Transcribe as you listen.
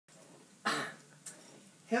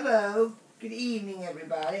Hello, good evening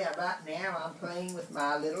everybody. Right now I'm playing with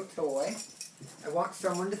my little toy. I want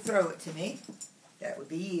someone to throw it to me. That would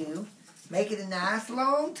be you. Make it a nice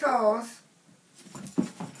long toss.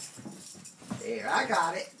 There, I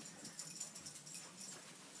got it.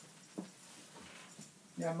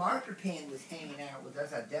 Now Marker Pen was hanging out with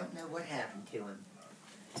us. I don't know what happened to him.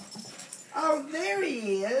 Oh, there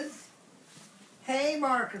he is. Hey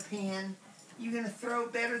Marker Pen, you gonna throw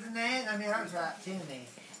better than that? I mean, that was right to me.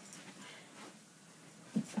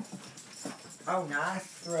 Oh, nice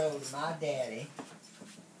throw to my daddy.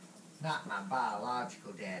 Not my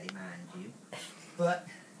biological daddy, mind you. But,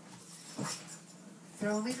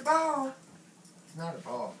 throw me the ball. It's not a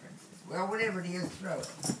ball, Princess. Well, whatever it is, throw it.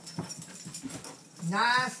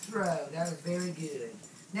 Nice throw. That was very good.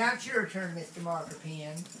 Now it's your turn, Mr. Marker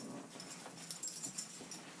Pen.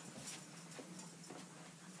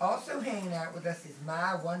 Also hanging out with us is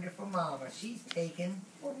my wonderful mama. She's taken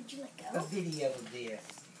a video of this.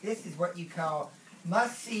 This is what you call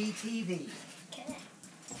must-see TV. Okay.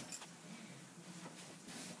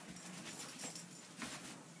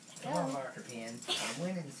 Come on, Marker Pen. I'm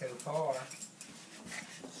winning so far.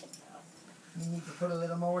 You need to put a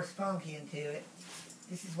little more spunk into it.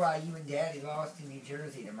 This is why you and Daddy lost in New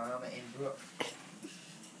Jersey to Mama and Brooke.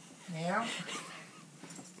 Now,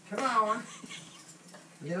 come on.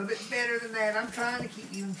 A little bit better than that. I'm trying to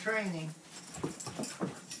keep you in training.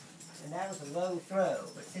 And that was a low throw,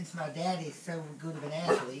 but since my daddy is so good of an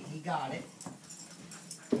athlete, he got it.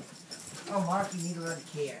 Oh, Mark, you need to learn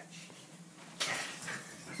to catch.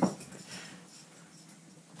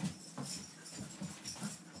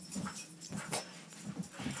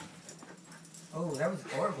 Oh, that was a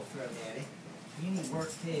horrible throw, Daddy. You need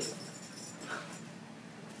work, too.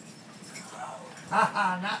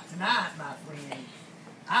 Ha-ha, not tonight, my friend.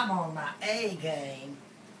 I'm on my A game.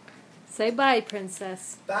 Say bye,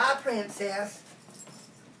 Princess. Bye, Princess.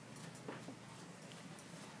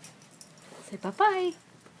 Say bye-bye.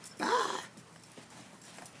 Bye.